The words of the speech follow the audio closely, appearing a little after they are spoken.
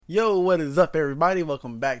Yo, what is up, everybody?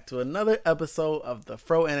 Welcome back to another episode of the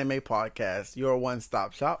Fro Anime Podcast, your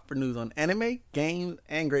one-stop shop for news on anime, games,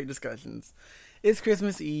 and great discussions. It's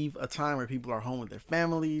Christmas Eve, a time where people are home with their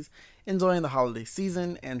families, enjoying the holiday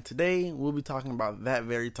season, and today we'll be talking about that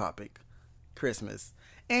very topic, Christmas,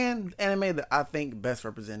 and anime that I think best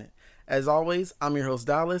represent it. As always, I'm your host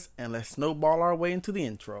Dallas, and let's snowball our way into the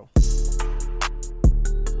intro.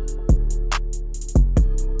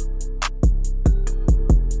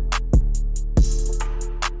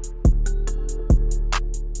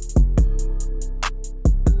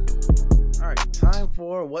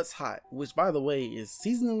 For What's Hot, which by the way is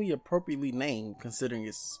seasonally appropriately named considering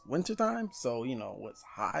it's wintertime, so you know what's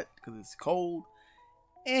hot because it's cold.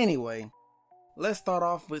 Anyway, let's start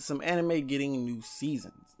off with some anime getting new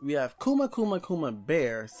seasons. We have Kuma Kuma Kuma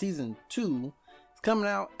Bear season 2. It's coming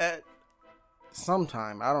out at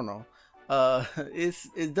sometime, I don't know.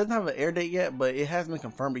 It doesn't have an air date yet, but it has been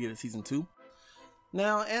confirmed to get a season 2.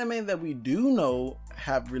 Now, anime that we do know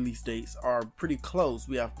have release dates are pretty close.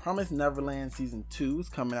 We have Promised Neverland Season 2 is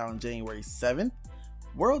coming out on January 7th,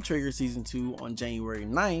 World Trigger Season 2 on January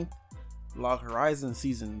 9th, Log Horizon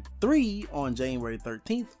Season 3 on January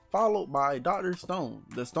 13th, followed by Dr. Stone,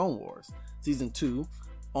 The Stone Wars Season 2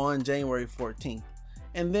 on January 14th.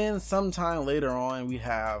 And then sometime later on, we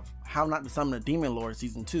have How Not to Summon a Demon Lord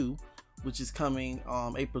Season 2, which is coming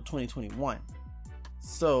April 2021.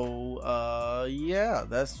 So, yeah,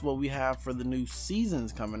 that's what we have for the new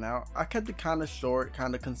seasons coming out. I kept it kind of short,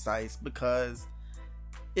 kind of concise, because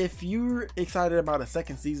if you're excited about a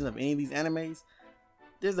second season of any of these animes,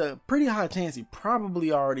 there's a pretty high chance you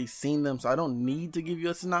probably already seen them, so I don't need to give you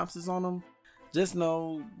a synopsis on them. Just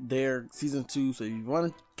know they're season 2, so if you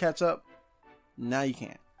want to catch up, now you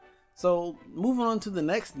can. So, moving on to the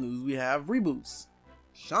next news, we have reboots.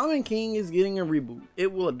 Shaman King is getting a reboot.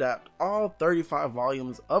 It will adapt all 35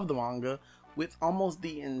 volumes of the manga, with almost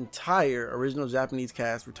the entire original Japanese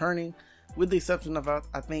cast returning, with the exception of,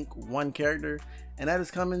 I think, one character, and that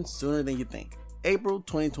is coming sooner than you think, April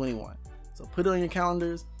 2021. So put it on your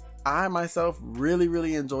calendars. I myself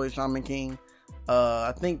really enjoyed Shaman King.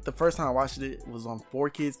 I think the first time I watched it was on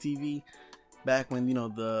 4Kids TV, back when, you know,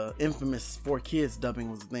 the infamous 4Kids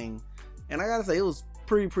dubbing was a thing, and I gotta say, it was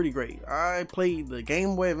pretty great. I played the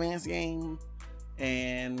Game Boy Advance game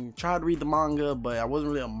and tried to read the manga, but I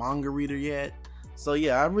wasn't really a manga reader yet. So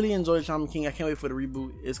yeah, I really enjoyed Shaman King. I can't wait for the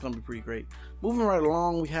reboot. It's gonna be pretty great. Moving right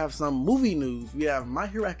along, we have some movie news. We have My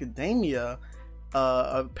Hero Academia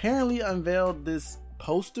apparently unveiled this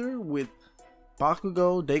poster with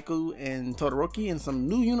Bakugo, Deku, and Todoroki in some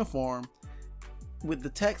new uniform with the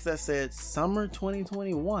text that said Summer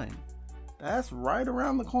 2021. That's right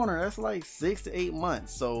around the corner. That's like 6 to 8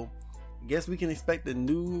 months. So I guess we can expect a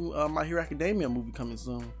new My Hero Academia movie coming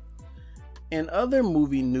soon. In other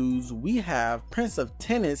movie news, we have Prince of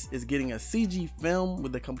Tennis is getting a CG film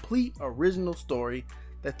with a complete original story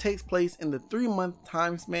that takes place in the 3-month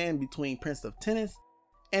time span between Prince of Tennis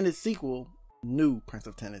and its sequel, New Prince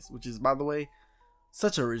of Tennis, which is, by the way,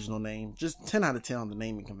 such an original name. Just 10 out of 10 on the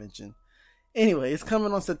naming convention. Anyway, it's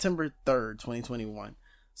coming on September 3rd, 2021.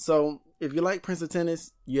 So if you like Prince of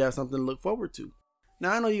Tennis, you have something to look forward to.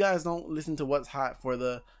 Now, I know you guys don't listen to What's Hot for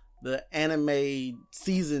the anime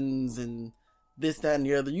seasons and this, that, and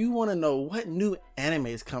the other. You want to know what new anime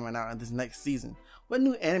is coming out in this next season. What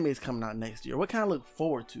new anime is coming out next year? What can I look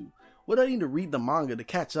forward to? What do I need to read the manga to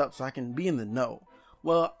catch up so I can be in the know?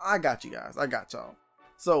 Well, I got you guys. I got y'all.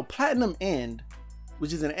 So Platinum End,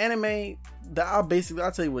 which is an anime that I'll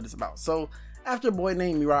tell you what it's about. So after a boy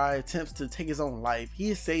named Mirai attempts to take his own life,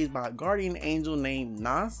 he is saved by a guardian angel named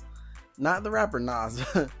Nas. Not the rapper Nas,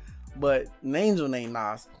 but an angel named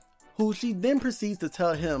Nas, who she then proceeds to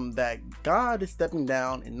tell him that God is stepping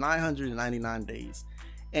down in 999 days.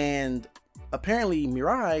 And apparently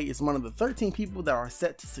Mirai is one of the 13 people that are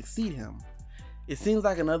set to succeed him. It seems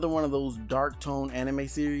like another one of those dark tone anime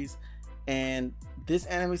series, and this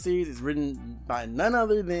anime series is written by none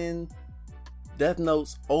other than Death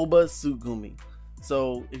Note's Oba Tsugumi.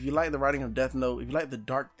 So if you like the writing of Death Note, if you like the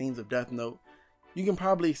dark themes of Death Note, you can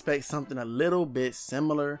probably expect something a little bit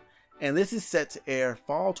similar. And this is set to air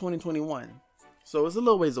fall 2021. So it's a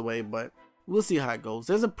little ways away, but we'll see how it goes.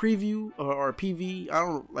 There's a preview or a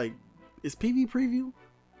PV. Is PV preview?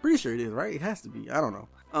 Pretty sure it is, right? It has to be. I don't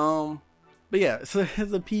know. But yeah, so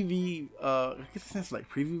there's a PV, I guess that's like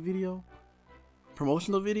preview video,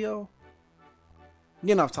 promotional video.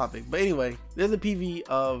 Getting off topic, but anyway, there's a PV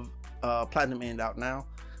of Platinum End out now.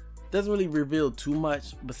 Doesn't really reveal too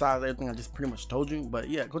much besides everything I just pretty much told you, but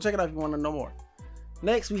yeah, go check it out if you want to know more.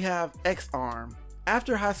 Next, we have X-Arm.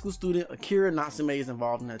 After high school student Akira Natsume is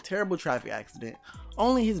involved in a terrible traffic accident,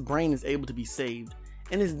 only his brain is able to be saved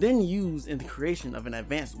and is then used in the creation of an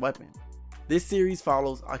advanced weapon. This series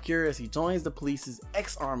follows Akira as he joins the police's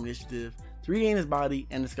X-Arm initiative to regain his body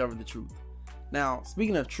and discover the truth. Now,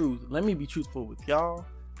 speaking of truth, let me be truthful with y'all.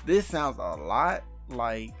 This sounds a lot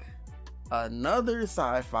like another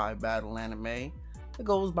sci-fi battle anime that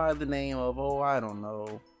goes by the name of, I don't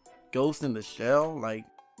know, Ghost in the Shell. Like,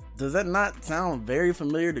 does that not sound very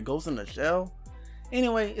familiar to Ghost in the Shell?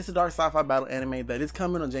 Anyway, it's a dark sci-fi battle anime that is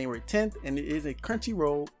coming on January 10th, and it is a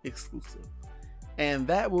Crunchyroll exclusive. And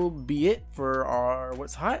that will be it for our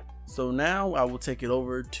What's Hot. So now I will take it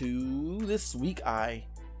over to This Week I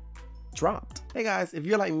Dropped. Hey guys, if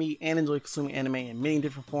you're like me and enjoy consuming anime in many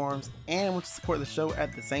different forms and want to support the show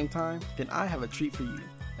at the same time, then I have a treat for you.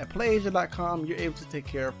 At PlayAsia.com, you're able to take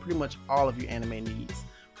care of pretty much all of your anime needs.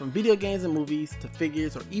 From video games and movies to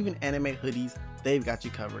figures or even anime hoodies, they've got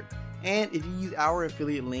you covered. And if you use our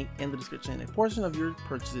affiliate link in the description, a portion of your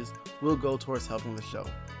purchases will go towards helping the show.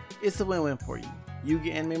 It's a win-win for you. You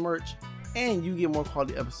get anime merch, and you get more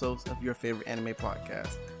quality episodes of your favorite anime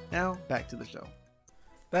podcast. Now, back to the show.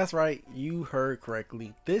 That's right, you heard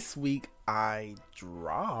correctly. This week, I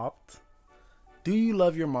dropped Do You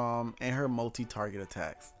Love Your Mom and Her Multi-Target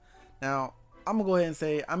Attacks. Now, I'm gonna go ahead and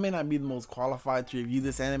say I may not be the most qualified to review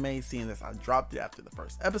this anime, seeing as I dropped it after the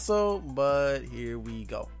first episode, but here we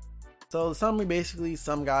go. So the summary, basically,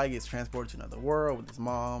 some guy gets transported to another world with his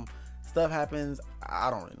mom. Stuff happens. I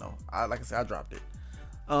don't really know. Like I said, I dropped it.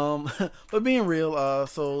 But being real,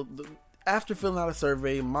 after filling out a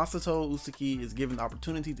survey, Masato Usuki is given the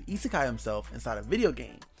opportunity to isekai himself inside a video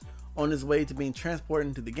game. On his way to being transported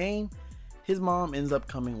into the game, his mom ends up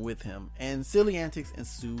coming with him, and silly antics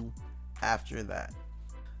ensue after that.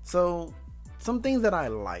 So, some things that I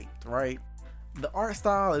liked, right? The art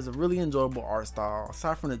style is a really enjoyable art style.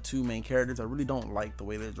 Aside from the two main characters, I really don't like the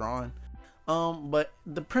way they're drawn. But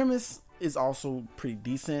the premise is also pretty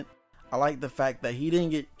decent. I like the fact that he didn't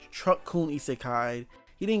get Truck-kun isekai'd.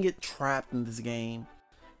 He didn't get trapped in this game.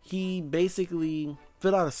 He basically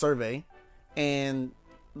filled out a survey, and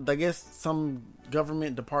I guess some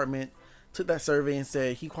government department took that survey and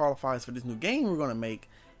said he qualifies for this new game we're going to make,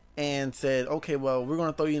 and said, okay, well, we're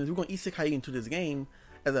going to isekai you into this game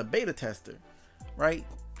as a beta tester, right?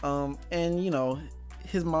 And you know,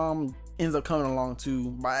 his mom ends up coming along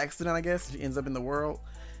too by accident, I guess. She ends up in the world.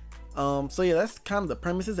 So yeah, that's kind of the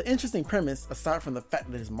premise. It's an interesting premise aside from the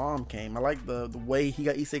fact that his mom came. I like the way he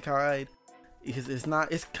got isekai'd.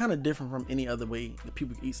 It's kind of different from any other way that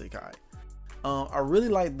people get isekai'd. I really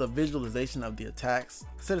like the visualization of the attacks.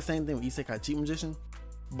 I said the same thing with Isekai Cheat Magician,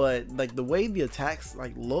 but like the way the attacks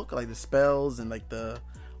like look, like the spells and like the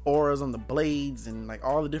auras on the blades and like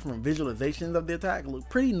all the different visualizations of the attack look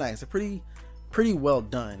pretty nice. They're pretty well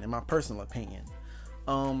done in my personal opinion.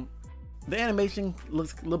 The animation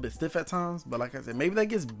looks a little bit stiff at times, but like I said, maybe that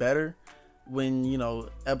gets better when, you know,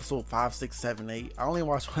 episode 5, 6, 7, 8. I only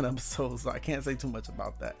watched one episode, so I can't say too much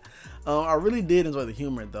about that. I really did enjoy the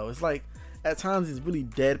humor though. It's like at times it's really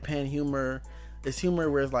deadpan humor. It's humor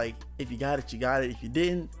where it's like, if you got it, you got it. If you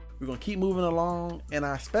didn't, we're gonna keep moving along. And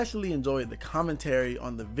I especially enjoyed the commentary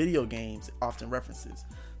on the video games it often references.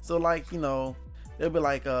 So like, you know, it'll be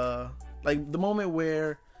like the moment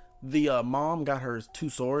where the mom got her 2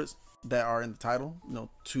 swords that are in the title, you know,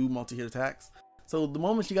 2 multi-hit attacks. So the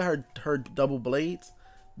moment she got her double blades,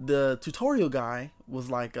 the tutorial guy was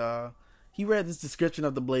like, he read this description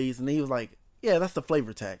of the blades, and then he was like, yeah, that's the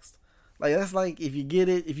flavor text. Like, that's like, if you get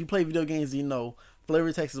it, if you play video games, you know,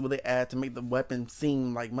 flavor text is what they add to make the weapon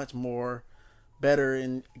seem like much more better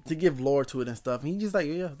and to give lore to it and stuff. And he's just like,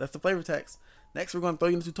 yeah, that's the flavor text. Next, we're going to throw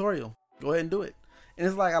you in the tutorial. Go ahead and do it. And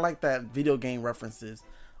it's like, I like that video game references.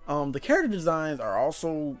 The character designs are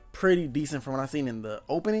also pretty decent from what I've seen in the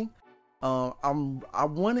opening. I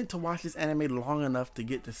wanted to watch this anime long enough to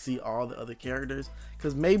get to see all the other characters,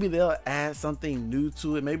 because maybe they'll add something new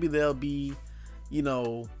to it. Maybe they'll be, you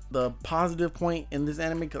know, the positive point in this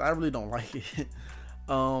anime, because I really don't like it.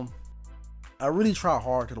 I really try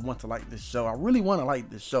hard to want to like this show. I really want to like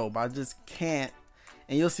this show, but I just can't,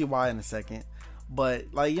 and you'll see why in a second. But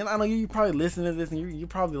like, you know, I know you probably listen to this and you're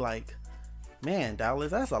probably like, man,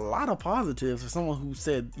 Dallas, that's a lot of positives for someone who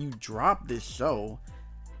said you dropped this show,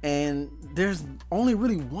 and there's only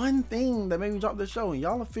really one thing that made me drop this show, and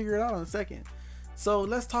y'all will figure it out in a second. So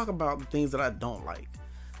let's talk about the things that I don't like.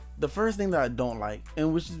 The first thing that I don't like,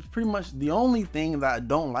 and which is pretty much the only thing that I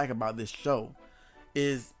don't like about this show,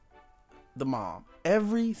 is the mom.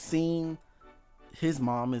 Every scene his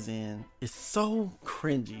mom is in is so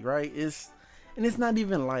cringy, right? It's not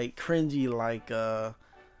even like cringy like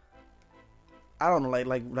I don't know,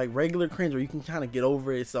 like regular cringe where you can kind of get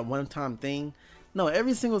over it. It's a one-time thing. No,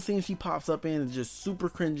 every single scene she pops up in is just super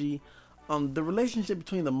cringy. The relationship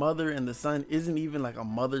between the mother and the son isn't even like a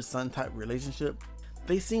mother-son type relationship.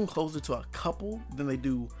 They seem closer to a couple than they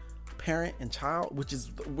do parent and child, which is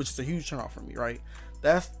a huge turn off for me, right?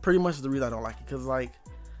 That's pretty much the reason I don't like it, because like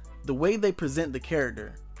the way they present the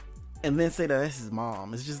character and then say that that's his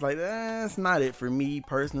mom, it's just like, that's not it for me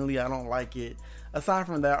personally. I don't like it. Aside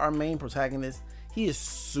from that, our main protagonist, he is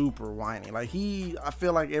super whiny. Like I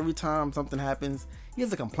feel like every time something happens, he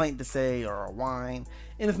has a complaint to say or a whine,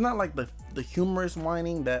 and it's not like the humorous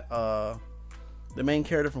whining that the main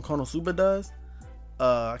character from Konosuba does.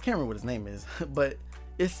 I can't remember what his name is, but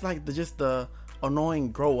it's like just the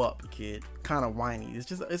annoying grow up kid kind of whiny.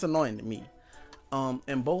 It's annoying to me.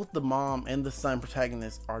 And both the mom and the son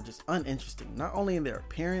protagonists are just uninteresting, not only in their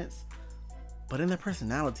appearance, but in their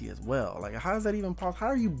personality as well. Like, how is that even possible? How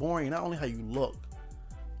are you boring? Not only how you look,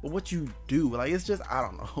 but what you do. Like, it's just, I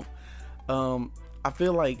don't know. I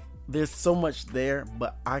feel like there's so much there,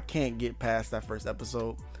 but I can't get past that first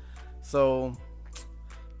episode. So,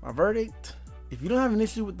 my verdict, if you don't have an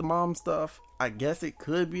issue with the mom stuff, I guess it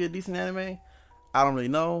could be a decent anime. I don't really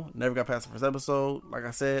know. Never got past the first episode. Like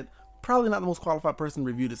I said, probably not the most qualified person to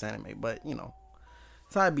review this anime, but you know,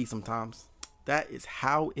 it's how it be sometimes. That is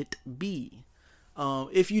how it be.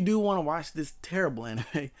 If you do want to watch this terrible anime,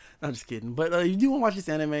 no, I'm just kidding. But if you do want to watch this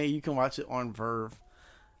anime, you can watch it on Verve.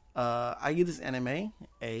 I give this anime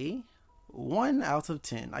a 1 out of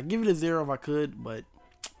 10. I give it a 0 if I could, but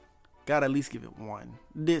gotta at least give it 1.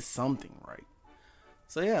 Did something right.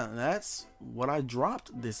 So yeah, that's what I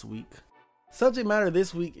dropped this week. Subject matter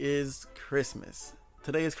this week is Christmas.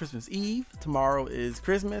 Today is Christmas Eve, tomorrow is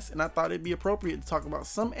Christmas, and I thought it'd be appropriate to talk about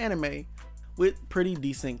some anime with pretty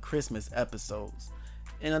decent Christmas episodes.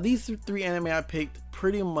 And these 3 anime I picked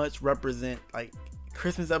pretty much represent like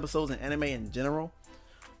Christmas episodes and anime in general.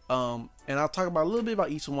 And I'll talk about a little bit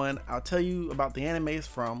about each one. I'll tell you about the anime it's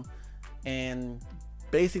from and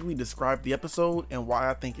basically describe the episode and why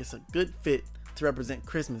I think it's a good fit to represent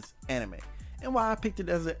Christmas anime and why I picked it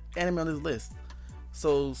as an anime on this list.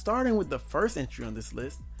 So starting with the first entry on this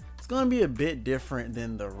list, it's going to be a bit different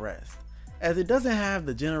than the rest, as it doesn't have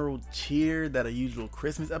the general cheer that a usual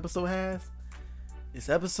Christmas episode has. It's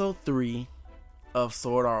episode 3 of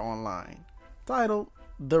Sword Art Online, titled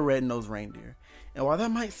The Red-Nosed Reindeer. And while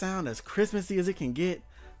that might sound as Christmassy as it can get,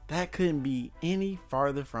 that couldn't be any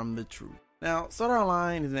farther from the truth. Now, Sword Art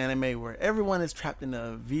Online is an anime where everyone is trapped in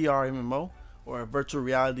a VR MMO, or a virtual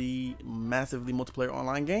reality massively multiplayer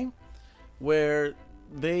online game, where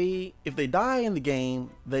if they die in the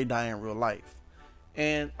game, they die in real life.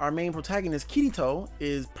 And our main protagonist, Kirito,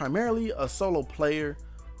 is primarily a solo player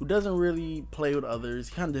who doesn't really play with others.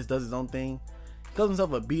 He kind of just does his own thing. He calls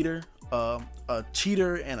himself a beater, a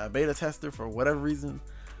cheater, and a beta tester for whatever reason.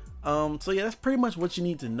 So yeah, that's pretty much what you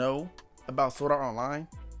need to know about Sword Art Online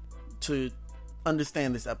to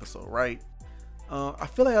understand this episode, right? I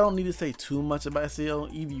feel like I don't need to say too much about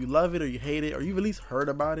SEO. Either you love it or you hate it, or you've at least heard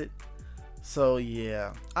about it. So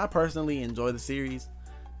yeah, I personally enjoy the series.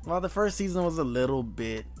 While the first season was a little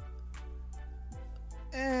bit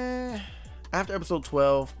after episode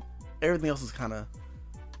 12, everything else is kind of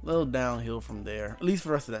a little downhill from there, at least for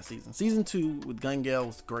the rest of that season. Season 2 with Gun Gale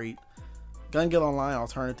was great. Gun Gale Online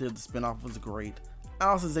Alternative, the spinoff, was great.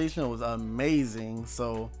 Alicization was amazing.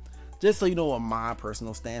 So just so you know what my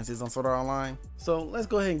personal stance is on Sword Art Online. So let's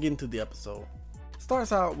go ahead and get into the episode.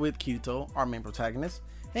 Starts out with Kirito, our main protagonist,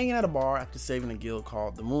 hanging at a bar after saving a guild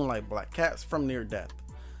called the Moonlight Black Cats from near death.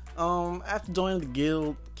 After joining the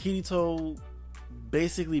guild, Kirito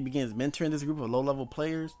basically begins mentoring this group of low-level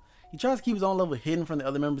players. He tries to keep his own level hidden from the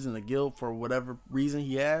other members in the guild for whatever reason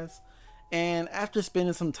he has. And after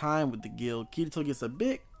spending some time with the guild, Kirito gets a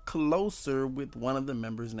bit closer with one of the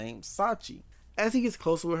members named Sachi. As he gets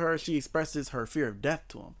closer with her, she expresses her fear of death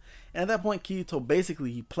to him. And at that point, Kirito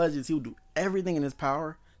he pledges he will do everything in his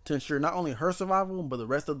power to ensure not only her survival, but the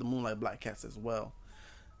rest of the Moonlight Black Cats as well.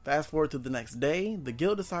 Fast forward to the next day, the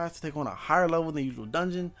guild decides to take on a higher level than usual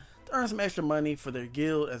dungeon to earn some extra money for their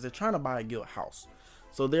guild, as they're trying to buy a guild house.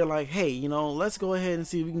 So they're like, hey, let's go ahead and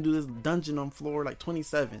see if we can do this dungeon on floor like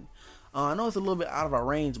 27. I know it's a little bit out of our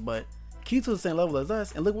range, but Kirito's the same level as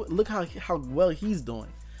us, and look how well he's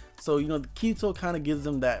doing. So, Kirito kind of gives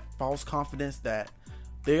them that false confidence that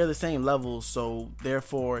they're the same level, so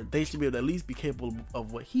therefore they should be able to at least be capable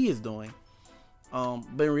of what he is doing.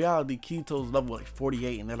 But in reality, Kirito's level like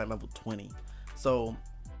 48 and they're like level 20. So,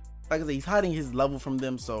 like I said, he's hiding his level from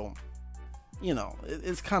them, so,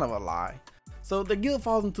 it's kind of a lie. So the guild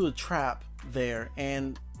falls into a trap there,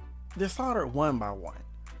 and they're slaughtered one by one.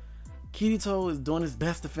 Kirito is doing his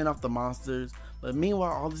best to fend off the monsters, but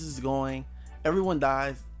meanwhile all this is going, everyone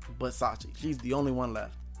dies but Sachi. She's the only one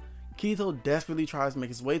left. Kirito desperately tries to make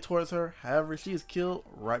his way towards her, however she is killed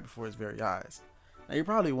right before his very eyes. Now you're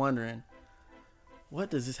probably wondering, what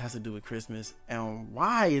does this have to do with Christmas and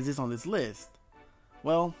why is this on this list?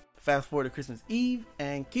 Well, fast forward to Christmas Eve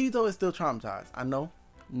and Kirito is still traumatized. I know,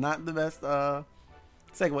 not the best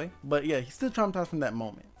segue, but yeah, he's still traumatized from that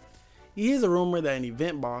moment. He hears a rumor that an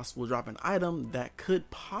event boss will drop an item that could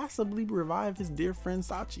possibly revive his dear friend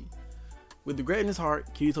Sachi. With regret in his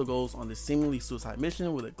heart, Kirito goes on this seemingly suicide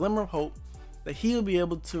mission with a glimmer of hope that he'll be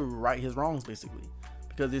able to right his wrongs, basically.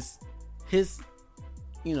 Because it's his,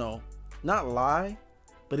 not lie,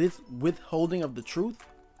 but it's withholding of the truth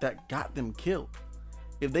that got them killed.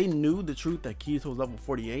 If they knew the truth that Kirito was level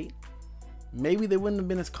 48, maybe they wouldn't have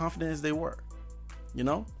been as confident as they were,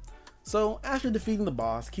 So after defeating the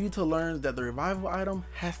boss, Kirito learns that the revival item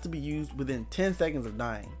has to be used within 10 seconds of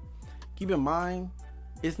dying. Keep in mind,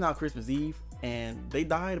 it's now Christmas Eve and they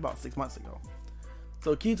died about 6 months ago.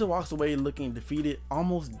 So Kirito walks away looking defeated,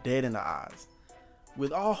 almost dead in the eyes.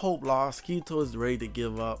 With all hope lost, Kirito is ready to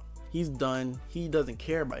give up. He's done. He doesn't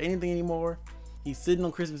care about anything anymore. He's sitting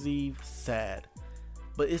on Christmas Eve, sad.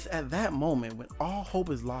 But it's at that moment when all hope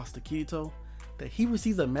is lost to Kirito that he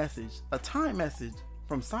receives a time message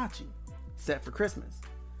from Sachi, set for Christmas.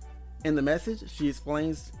 In the message, she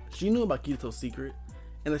explains she knew about Kirito's secret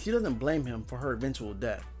and that she doesn't blame him for her eventual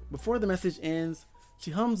death. Before the message ends,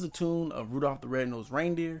 she hums the tune of Rudolph the Red-Nosed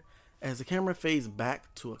Reindeer as the camera fades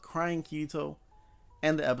back to a crying Kirito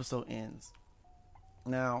and the episode ends.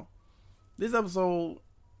 Now, this episode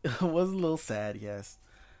was a little sad, yes.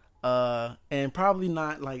 And probably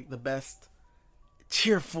not like the best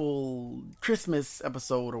cheerful Christmas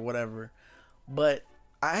episode or whatever, but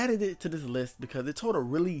I added it to this list because it told a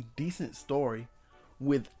really decent story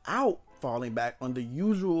without falling back on the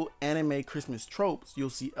usual anime Christmas tropes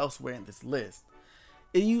you'll see elsewhere in this list.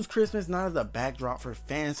 It used Christmas not as a backdrop for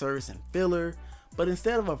fan service and filler, but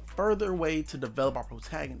instead of a further way to develop our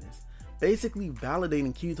protagonist, basically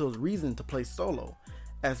validating Kirito's reason to play solo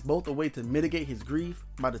as both a way to mitigate his grief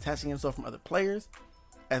by detaching himself from other players,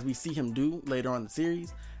 as we see him do later on in the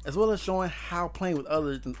series, as well as showing how playing with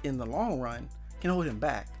others in the long run can hold him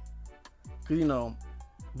back. Because,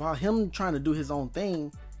 while him trying to do his own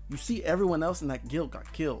thing, you see everyone else in that guild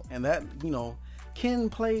got killed, and that, can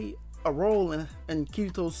play a role in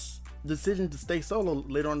Kirito's decision to stay solo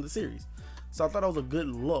later on in the series. So I thought it was a good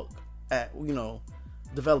look at,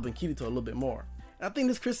 developing Kirito a little bit more. And I think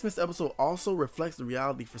this Christmas episode also reflects the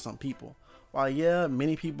reality for some people. While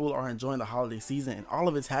many people are enjoying the holiday season and all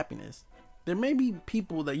of its happiness, there may be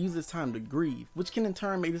people that use this time to grieve, which can in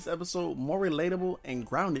turn make this episode more relatable and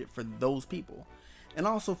grounded for those people. And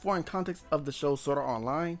also, for in context of the show Sword Art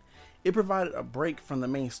Online, it provided a break from the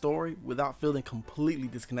main story without feeling completely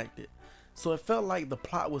disconnected. So it felt like the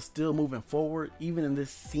plot was still moving forward even in this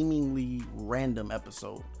seemingly random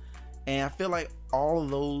episode. And I feel like all of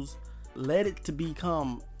those led it to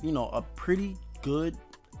become, a pretty good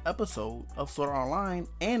episode of Sword Art Online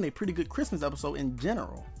and a pretty good Christmas episode in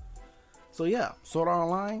general. So yeah, Sword Art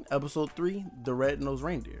Online, episode 3, The Red-Nosed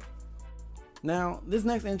Reindeer. Now, this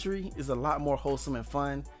next entry is a lot more wholesome and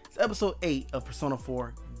fun. It's episode 8 of Persona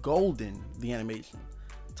 4 Golden, the animation,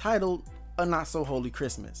 titled A Not So Holy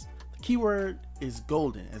Christmas. The keyword is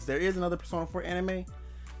golden, as there is another Persona 4 anime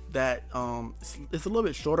that it's a little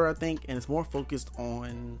bit shorter, I think, and it's more focused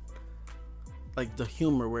on like the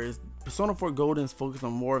humor, whereas Persona 4 Golden is focused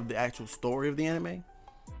on more of the actual story of the anime.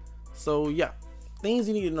 So yeah, things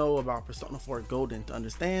you need to know about Persona 4 Golden to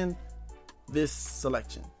understand this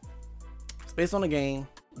selection. It's based on a game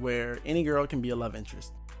where any girl can be a love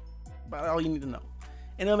interest. About all you need to know.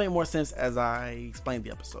 And it'll make more sense as I explain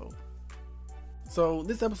the episode. So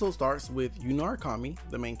this episode starts with Yuna Arakami,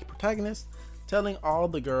 the main protagonist, telling all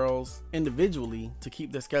the girls individually to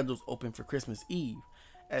keep their schedules open for Christmas Eve,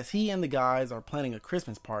 as he and the guys are planning a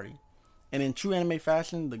Christmas party. And in true anime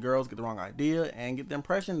fashion, the girls get the wrong idea and get the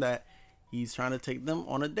impression that he's trying to take them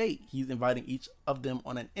on a date. He's inviting each of them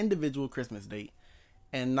on an individual Christmas date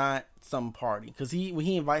and not some party, because when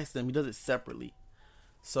he invites them, he does it separately.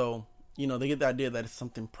 So, they get the idea that it's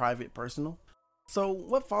something private, personal. So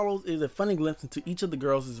what follows is a funny glimpse into each of the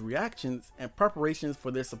girls' reactions and preparations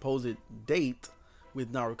for their supposed date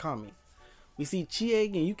with Narukami. We see Chie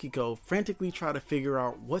and Yukiko frantically try to figure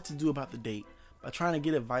out what to do about the date by trying to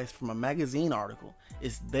get advice from a magazine article.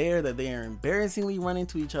 It's there that they are embarrassingly running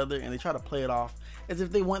into each other and they try to play it off as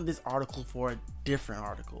if they want this article for a different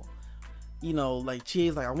article. Like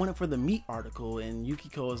Chie's like, I want it for the meat article, and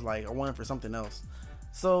Yukiko is like, I want it for something else.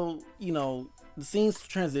 So, the the scene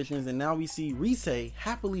transitions, and now we see Rise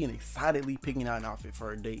happily and excitedly picking out an outfit for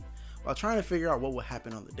her date while trying to figure out what will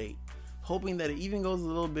happen on the date, hoping that it even goes a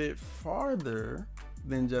little bit farther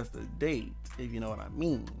than just a date, if you know what I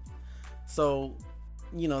mean. So,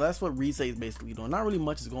 that's what Rise is basically doing. Not really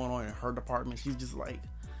much is going on in her department. She's just like,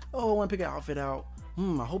 oh, I want to pick an outfit out.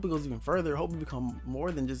 I hope it goes even further. I hope we become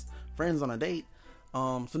more than just friends on a date.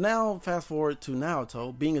 So now, fast forward to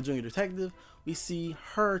Naoto, being a junior detective, we see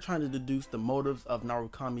her trying to deduce the motives of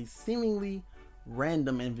Narukami's seemingly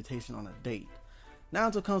random invitation on a date.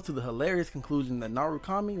 Naoto comes to the hilarious conclusion that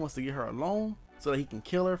Narukami wants to get her alone so that he can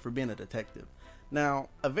kill her for being a detective. Now,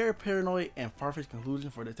 a very paranoid and far-fetched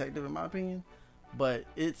conclusion for a detective in my opinion, but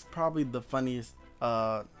it's probably the funniest,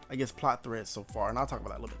 plot thread so far, and I'll talk about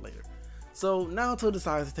that a little bit later. So Naoto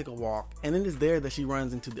decides to take a walk, and it is there that she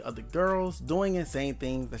runs into the other girls doing and saying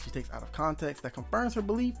things that she takes out of context that confirms her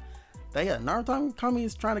belief that Narukami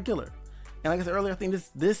is trying to kill her. And like I said earlier, I think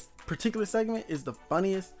this particular segment is the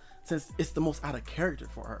funniest since it's the most out of character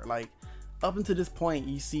for her. Like, up until this point,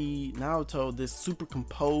 you see Naoto, this super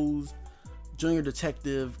composed junior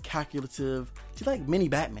detective, calculative. She's like mini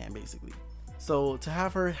Batman basically. So to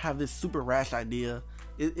have her have this super rash idea,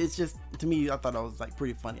 it's just, to me, I thought that was like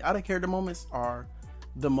pretty funny. Out of character moments are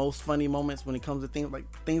the most funny moments when it comes to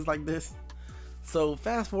things like this. So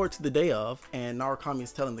fast forward to the day of, and Narukami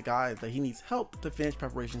is telling the guys that he needs help to finish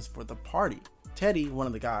preparations for the party. Teddy, one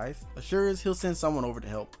of the guys, assures he'll send someone over to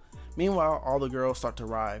help. Meanwhile, all the girls start to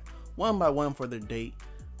arrive one by one for their date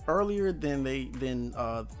earlier than they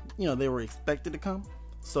were expected to come.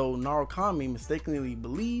 So Narukami mistakenly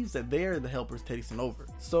believes that they're the helpers Teddy sent over.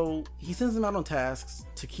 So he sends them out on tasks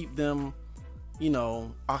to keep them,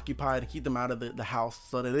 occupied and keep them out of the house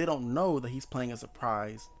so that they don't know that he's planning a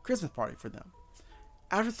surprise Christmas party for them.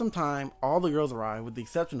 After some time, all the girls arrive with the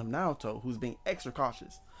exception of Naoto, who's being extra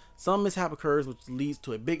cautious. Some mishap occurs which leads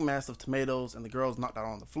to a big mess of tomatoes and the girls knocked out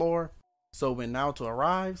on the floor. So when Naoto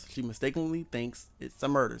arrives, she mistakenly thinks it's a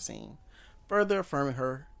murder scene, further affirming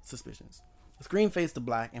her suspicions. The screen fades to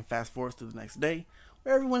black and fast forwards to the next day,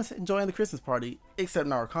 where everyone's enjoying the Christmas party, except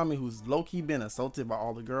Narukami, who's low-key been assaulted by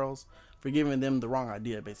all the girls for giving them the wrong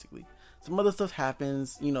idea, basically. Some other stuff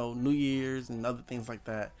happens, New Year's and other things like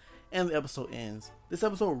that, and the episode ends. This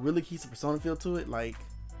episode really keeps a Persona feel to it. Like,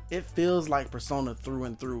 it feels like Persona through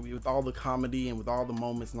and through, with all the comedy and with all the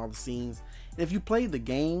moments and all the scenes. And if you played the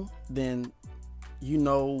game, then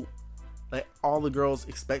like all the girls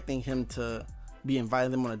expecting him to be inviting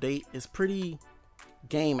them on a date is pretty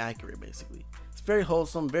game accurate, basically. It's very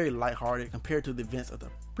wholesome, very lighthearted compared to the events of the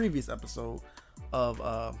previous episode of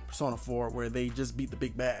Persona 4 where they just beat the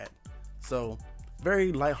big bad. So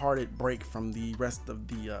very lighthearted break from the rest of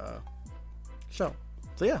the show.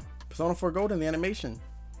 So yeah, Persona 4 Golden, the animation,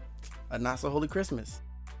 a not so holy Christmas.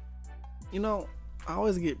 I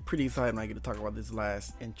always get pretty excited when I get to talk about this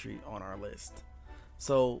last entry on our list.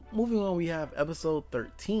 So moving on, we have episode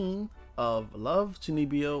 13 of Love,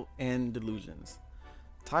 Chunibyo, and Delusions,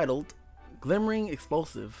 titled Glimmering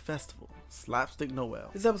Explosive Festival Slapstick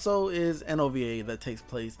Noel. This episode is an OVA that takes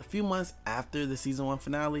place a few months after the season 1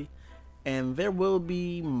 finale, and there will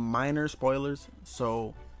be minor spoilers.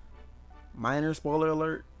 So minor spoiler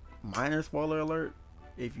alert.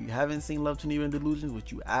 If you haven't seen Love, Chunibyo, and Delusions,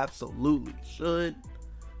 which you absolutely should,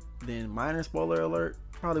 then minor spoiler alert.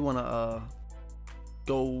 Probably want to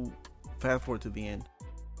go fast forward to the end.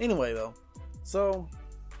 Anyway, though, so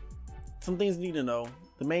some things you need to know.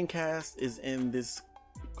 The main cast is in this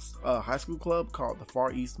high school club called the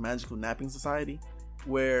Far East Magical Napping Society,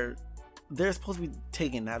 where they're supposed to be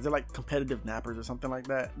taking naps. They're like competitive nappers or something like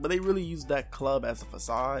that, but they really use that club as a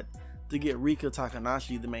facade to get Rika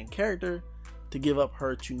Takanashi, the main character, to give up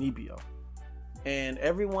her Chunibyo. And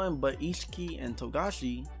everyone but Ishiki and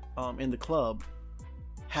Togashi in the club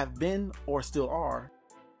have been or still are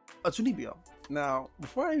a Chunibyo. Now,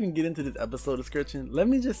 before I even get into this episode description, let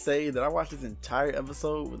me just say that I watched this entire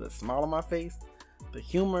episode with a smile on my face. The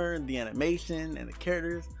humor, the animation, and the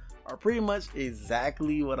characters are pretty much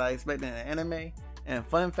exactly what I expect in an anime. And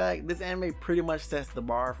fun fact, this anime pretty much sets the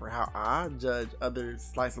bar for how I judge other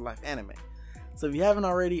slice of life anime. So if you haven't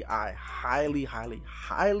already, I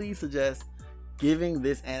highly suggest giving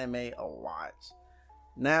this anime a watch.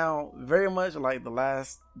 Now, very much like the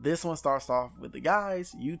last, this one starts off with the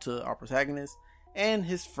guys, Yuta, our protagonist, and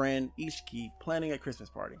his friend Ishiki planning a Christmas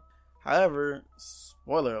party. However,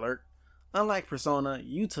 spoiler alert, unlike Persona,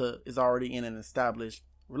 Yuta is already in an established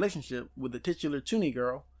relationship with the titular Chuni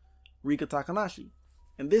girl, Rika Takanashi.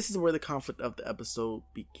 And this is where the conflict of the episode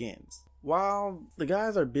begins. While the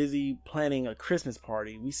guys are busy planning a Christmas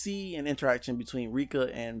party, we see an interaction between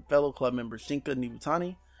Rika and fellow club member Shinka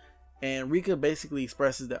Nibutani, And Rika basically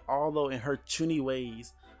expresses that although in her chuny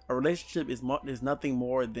ways, a relationship is nothing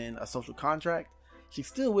more than a social contract, she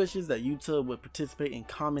still wishes that Yuta would participate in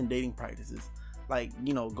common dating practices, like,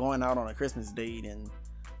 going out on a Christmas date and,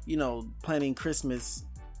 planning Christmas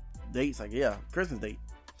dates, Christmas date.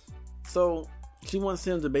 So she wants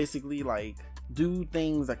him to basically like do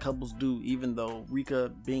things that couples do, even though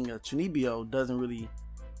Rika, being a Chunibyo, doesn't really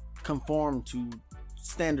conform to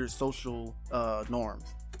standard social norms.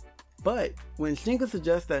 But when Shinka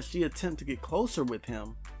suggests that she attempt to get closer with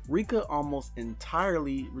him, Rika almost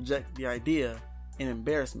entirely rejects the idea in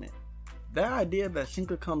embarrassment. That idea that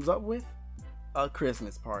Shinka comes up with? A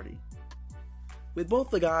Christmas party. With both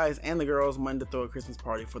the guys and the girls wanting to throw a Christmas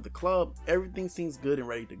party for the club, everything seems good and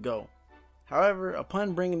ready to go. However,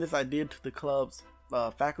 upon bringing this idea to the club's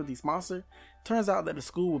faculty sponsor, turns out that the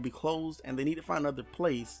school will be closed and they need to find another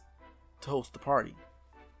place to host the party.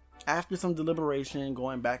 After some deliberation,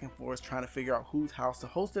 going back and forth trying to figure out whose house to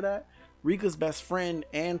host it at, Rika's best friend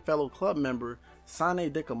and fellow club member,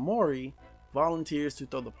 Sane Dekamori, volunteers to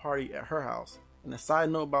throw the party at her house. And a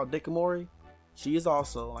side note about Dekamori, she is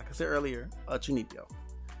also, like I said earlier, a Chunibyo.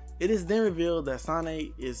 It is then revealed that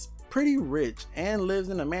Sane is pretty rich and lives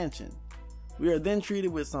in a mansion. We are then treated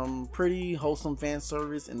with some pretty wholesome fan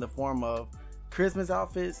service in the form of Christmas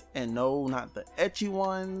outfits, and no, not the ecchi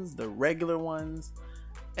ones, the regular ones.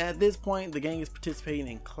 At this point, the gang is participating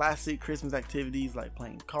in classic Christmas activities like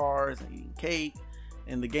playing cards and eating cake,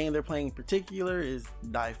 and the game they're playing in particular is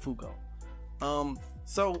Daifuku.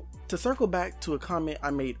 So to circle back to a comment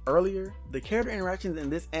I made earlier, the character interactions in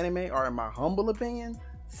this anime are, in my humble opinion,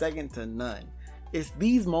 second to none. It's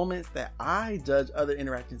these moments that I judge other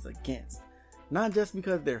interactions against. Not just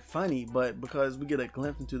because they're funny, but because we get a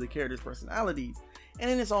glimpse into the characters' personalities, and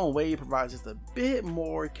in its own way it provides just a bit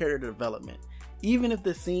more character development, even if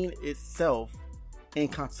the scene itself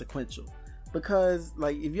inconsequential. Because,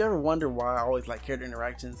 like, if you ever wonder why I always like character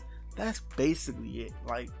interactions, that's basically it.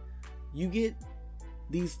 Like, you get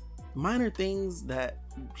these minor things that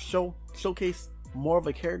showcase more of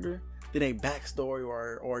a character than a backstory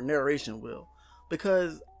or narration will.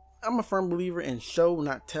 Because I'm a firm believer in show,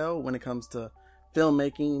 not tell, when it comes to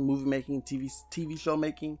filmmaking, movie making, TV show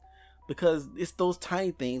making. Because it's those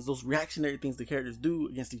tiny things, those reactionary things the characters do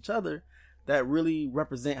against each other, that really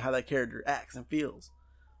represent how that character acts and feels.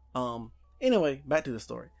 Anyway, back to the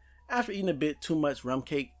story. After eating a bit too much rum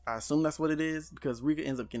cake, I assume that's what it is, because Rika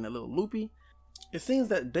ends up getting a little loopy. It seems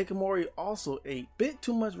that Dekamori also ate a bit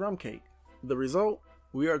too much rum cake. The result,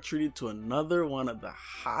 we are treated to another one of the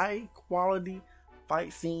high quality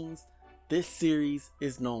fight scenes this series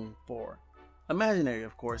is known for. Imaginary,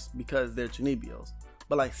 of course, because they're Chunibyos.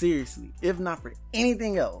 But like, seriously, if not for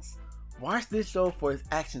anything else, watch this show for its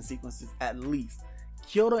action sequences at least.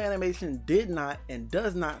 Kyoto Animation did not and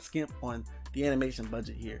does not skimp on the animation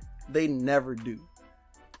budget here. They never do.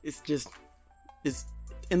 It's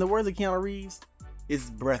in the words of Keanu Reeves, it's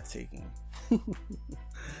breathtaking.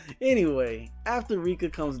 Anyway, after Rika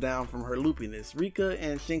comes down from her loopiness, Rika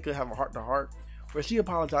and Shinka have a heart-to-heart where she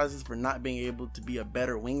apologizes for not being able to be a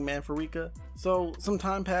better wingman for Rika. So some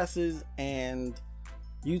time passes and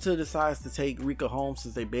Yuta decides to take Rika home,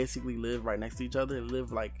 since they basically live right next to each other. They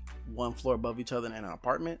live like one floor above each other in an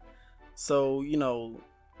apartment. So, Shinka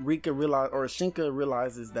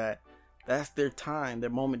realizes that that's their time,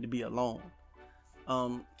 their moment to be alone.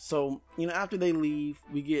 After they leave,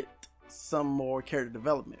 we get some more character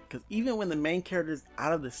development, because even when the main character is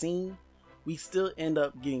out of the scene, we still end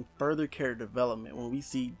up getting further character development when we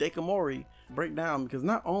see Dekamori break down, because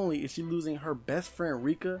not only is she losing her best friend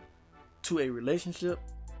Rika to a relationship,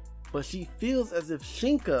 but she feels as if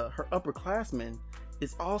Shinka, her upperclassman,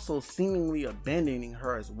 is also seemingly abandoning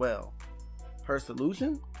her as well. Her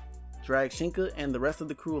solution? Drag Shinka and the rest of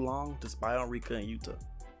the crew along to spy on Rika and Yuta.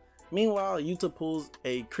 Meanwhile, Yuta pulls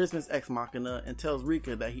a Christmas ex machina and tells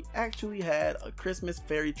Rika that he actually had a Christmas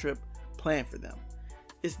ferry trip planned for them.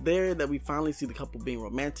 It's there that we finally see the couple being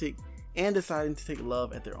romantic and deciding to take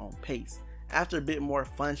love at their own pace. After a bit more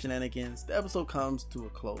fun shenanigans, the episode comes to a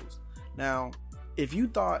close. Now, if you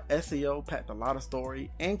thought SAO packed a lot of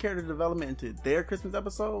story and character development into their Christmas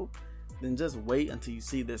episode, then just wait until you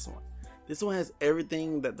see this one. This one has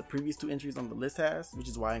everything that the previous two entries on the list has, which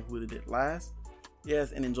is why I included it last. It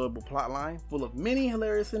has an enjoyable plotline full of many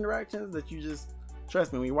hilarious interactions that you just,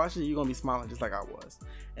 trust me, when you watch it, you're going to be smiling just like I was.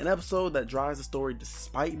 An episode that drives the story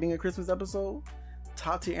despite being a Christmas episode,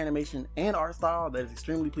 top tier animation and art style that is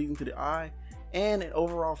extremely pleasing to the eye, and an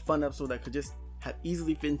overall fun episode that could just have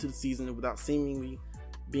easily fit into the season without seemingly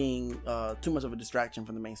being too much of a distraction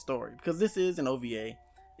from the main story. Because this is an OVA.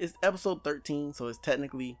 It's episode 13, so it's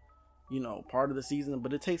technically part of the season,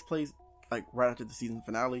 but it takes place like right after the season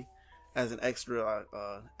finale as an extra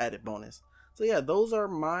added bonus. So yeah, those are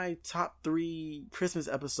my top 3 Christmas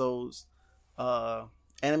episodes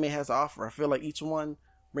anime has to offer. I feel like each one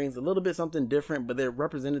brings a little bit something different, but they're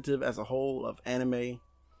representative as a whole of anime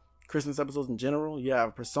Christmas episodes in general. You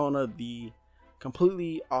have Persona, the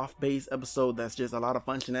completely off base episode that's just a lot of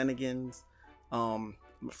fun shenanigans,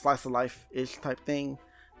 slice of life ish type thing.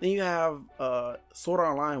 Then you have Sword Art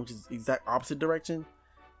Online, which is the exact opposite direction,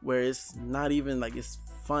 where it's not even like it's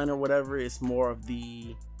fun or whatever. It's more of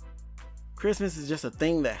the Christmas is just a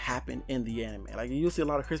thing that happened in the anime. Like you'll see a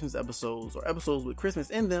lot of Christmas episodes or episodes with Christmas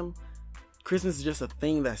in them. Christmas is just a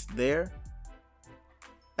thing that's there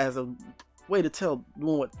as a way to tell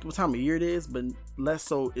what time of year it is, but less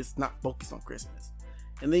so it's not focused on Christmas.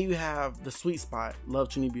 And then you have the sweet spot, Love,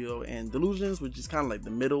 Chunibyo, and Delusions, which is kind of like the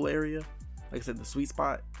middle area. Like I said, the sweet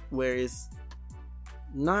spot where it's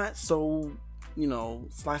not so,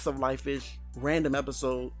 slice of life-ish, random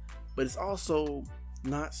episode, but it's also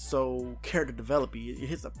not so character developing. It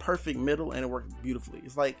hits a perfect middle and it works beautifully.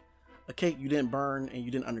 It's like a cake you didn't burn and you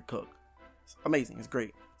didn't undercook. It's amazing. It's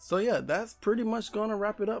great. So yeah, that's pretty much gonna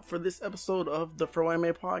wrap it up for this episode of the Fro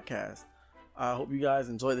Anime Podcast. I hope you guys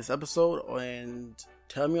enjoyed this episode, and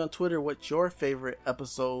tell me on Twitter what your favorite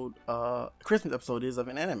episode, Christmas episode is of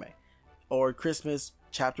an anime, or Christmas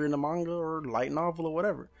chapter in a manga or light novel or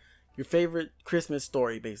whatever. Your favorite Christmas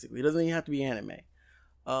story, basically. It doesn't even have to be anime.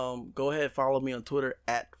 Go ahead, follow me on Twitter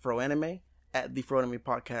at FroAnime, at the Fro Anime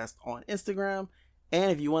Podcast on Instagram.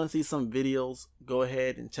 And if you want to see some videos, go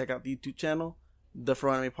ahead and check out the YouTube channel, the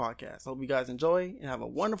Fro Anime Podcast. Hope you guys enjoy and have a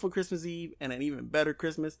wonderful Christmas Eve and an even better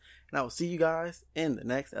Christmas. And I will see you guys in the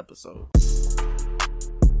next episode.